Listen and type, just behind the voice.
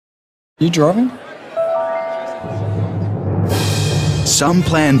You driving? Some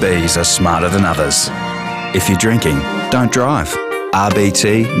Plan Bs are smarter than others. If you're drinking, don't drive.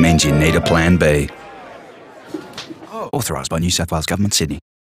 RBT means you need a Plan B. Authorised by New South Wales Government, Sydney.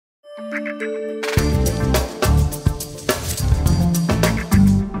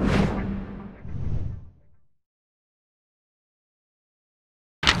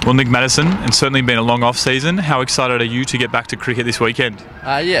 Well, Nic Maddinson, it's certainly been a long off-season. How excited are you to get back to cricket this weekend?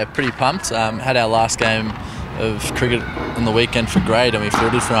 Yeah, pretty pumped. Had our last game of cricket on the weekend for grade and we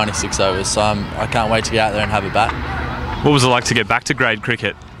fielded for 96 overs, so I can't wait to get out there and have a bat. What was it like to get back to grade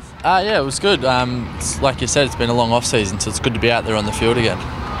cricket? Yeah, it was good. Like you said, it's been a long off-season, so it's good to be out there on the field again.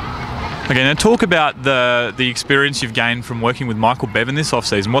 Okay, now talk about the experience you've gained from working with Michael Bevan this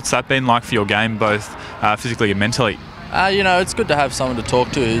off-season. What's that been like for your game, both physically and mentally? You know, it's good to have someone to talk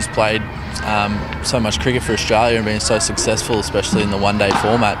to who's played so much cricket for Australia and been so successful, especially in the one-day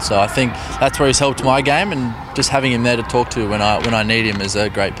format. So I think that's where he's helped my game, and just having him there to talk to when I need him is a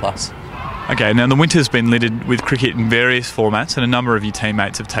great plus. Okay, now the winter's been littered with cricket in various formats and a number of your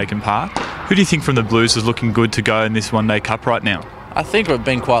teammates have taken part. Who do you think from the Blues is looking good to go in this one-day cup right now? I think we've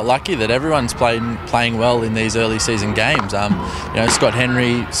been quite lucky that everyone's playing well in these early season games. You know, Scott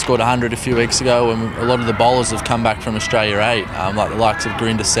Henry scored 100 a few weeks ago, and a lot of the bowlers have come back from Australia 8, like the likes of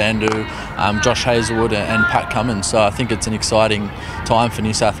Gurinder Sandhu, Josh Hazlewood and Pat Cummins. So I think it's an exciting time for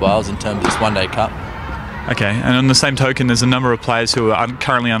New South Wales in terms of this one-day cup. Okay, and on the same token, there's a number of players who are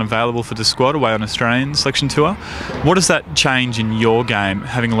currently unavailable for the squad away on Australian selection tour. What does that change in your game,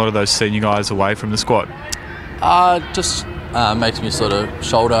 having a lot of those senior guys away from the squad? Just makes me sort of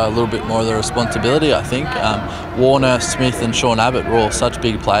shoulder a little bit more of the responsibility, I think. Warner, Smith and Sean Abbott were all such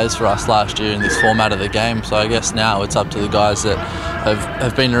big players for us last year in this format of the game, so I guess now it's up to the guys that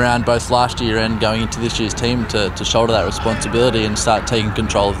have been around both last year and going into this year's team to shoulder that responsibility and start taking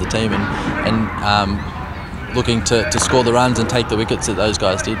control of the team and looking to score the runs and take the wickets that those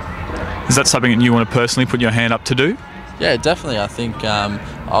guys did. Is that something that you want to personally put your hand up to do? Yeah, definitely. I think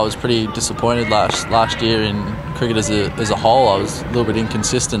I was pretty disappointed last year in cricket as a whole. I was a little bit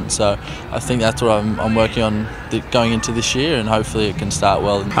inconsistent, so I think that's what I'm working on going into this year, and hopefully it can start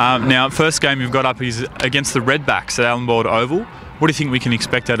well. Now, first game you've got up is against the Redbacks at Allenboard Oval. What do you think we can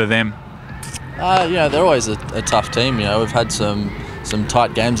expect out of them? Yeah, they're always a tough team. You know, we've had some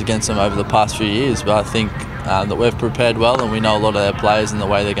tight games against them over the past few years, but I think that we've prepared well and we know a lot of their players and the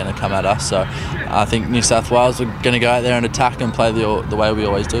way they're going to come at us. So I think New South Wales are going to go out there and attack and play the way we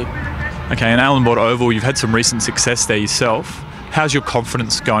always do. Okay, and Allenboard Oval, you've had some recent success there yourself. How's your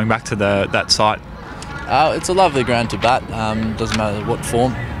confidence going back to that site? It's a lovely ground to bat. Doesn't matter what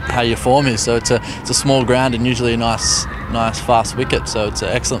form, how your form is. So it's a small ground and usually a nice fast wicket. So it's an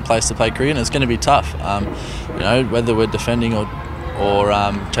excellent place to play cricket. And it's going to be tough. You know, whether we're defending or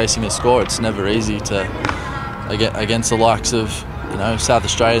chasing a score, it's never easy against the likes of South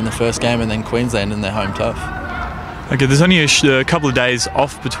Australia in the first game and then Queensland in their home turf. Okay, there's only a couple of days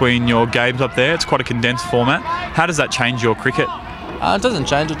off between your games up there. It's quite a condensed format. How does that change your cricket? It doesn't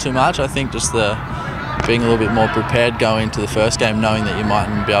change it too much. I think just being a little bit more prepared going into the first game, knowing that you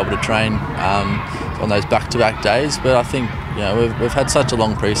mightn't be able to train on those back-to-back days. But I think we've had such a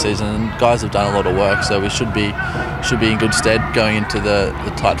long pre-season and guys have done a lot of work, so we should be in good stead going into the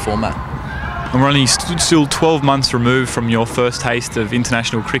tight format. And we're only still 12 months removed from your first taste of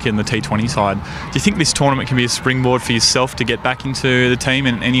international cricket in the T20 side. Do you think this tournament can be a springboard for yourself to get back into the team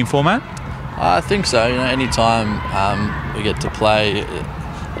in any format? I think so. Any time we get to play,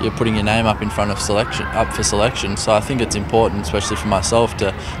 you're putting your name up in front of for selection. So I think it's important, especially for myself,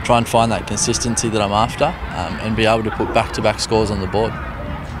 to try and find that consistency that I'm after and be able to put back-to-back scores on the board.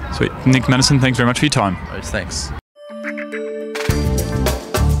 Sweet. Nic Maddinson, thanks very much for your time. Thanks.